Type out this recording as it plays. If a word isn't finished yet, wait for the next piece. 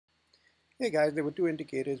Hey guys, there were two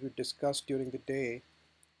indicators we discussed during the day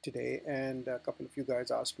today, and a couple of you guys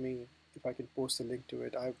asked me if I can post the link to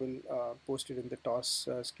it. I will post it in the TOS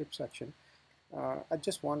script section. I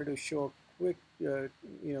just wanted to show a quick, 2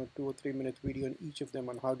 or 3 minute video on each of them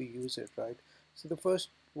on how to use it, right? So the first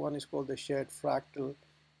one is called the shared fractal,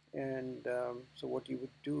 and so what you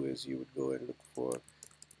would do is you would go and look for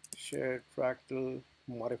shared fractal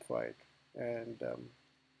modified, and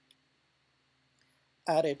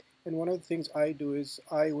add it. And one of the things I do is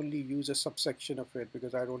I only use a subsection of it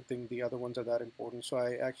because I don't think the other ones are that important. So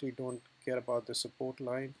I actually don't care about the support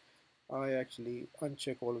line. I actually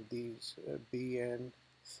uncheck all of these B and,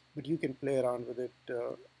 but you can play around with it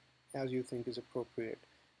as you think is appropriate.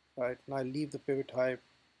 Right, and I leave the pivot high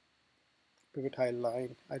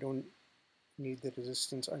line. I don't need the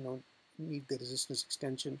resistance. I don't need the resistance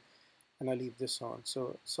extension, and I leave this on.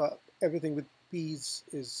 So everything with P's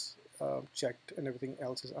is checked and everything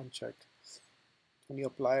else is unchecked. When you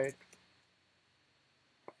apply it,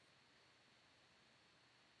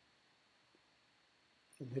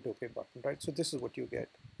 and hit OK button, right? So this is what you get.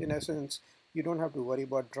 In essence, you don't have to worry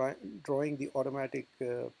about drawing the automatic,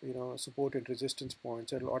 support and resistance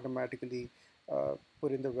points. It'll automatically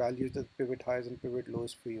put in the values of pivot highs and pivot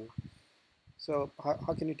lows for you. So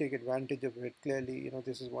how can you take advantage of it? Clearly,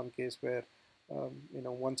 this is one case where,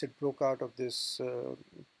 once it broke out of this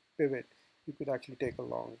pivot, you could actually take a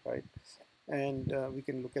long, right? And we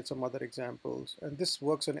can look at some other examples, and this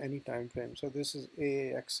works on any time frame. So this is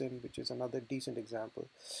AAXN, which is another decent example,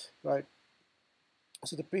 right?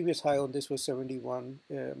 So the previous high on this was 71.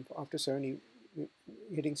 After 70,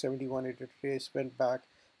 hitting 71, it retraced, went back,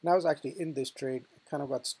 and I was actually in this trade, kind of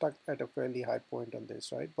got stuck at a fairly high point on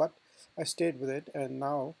this, right? But I stayed with it, and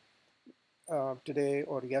now today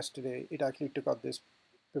or yesterday, it actually took out this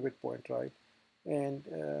pivot point, right?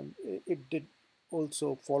 And it did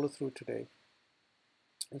also follow through today.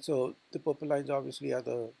 And so the purple lines obviously are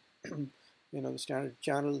the the standard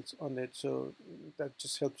channels on it. So that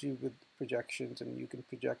just helps you with projections, and you can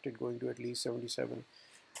project it going to at least 77,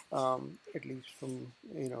 at least from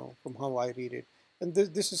how I read it. And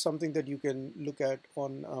this is something that you can look at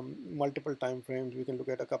on multiple time frames. We can look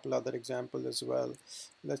at a couple other examples as well.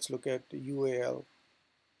 Let's look at UAL.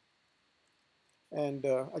 And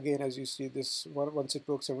again, as you see, this once it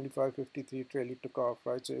broke 75.53, it really took off,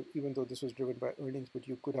 right? So even though this was driven by earnings, but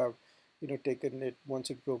you could have, taken it once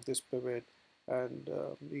it broke this pivot, and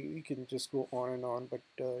you can just go on and on. But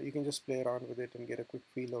you can just play around with it and get a quick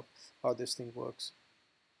feel of how this thing works.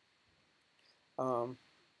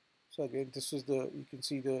 So again, this is you can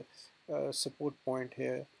see the support point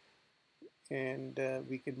here, and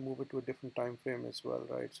we can move it to a different time frame as well,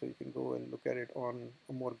 right? So you can go and look at it on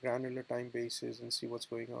a more granular time basis and see what's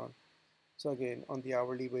going on. So again, on the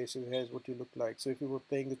hourly basis, here's what you look like. So if you were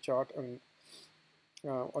playing the chart and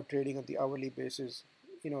or trading on the hourly basis,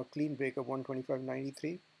 a clean break of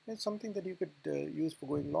 125.93 is something that you could use for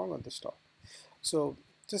going long on the stock. So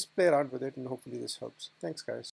just play around with it, and hopefully this helps. Thanks, guys.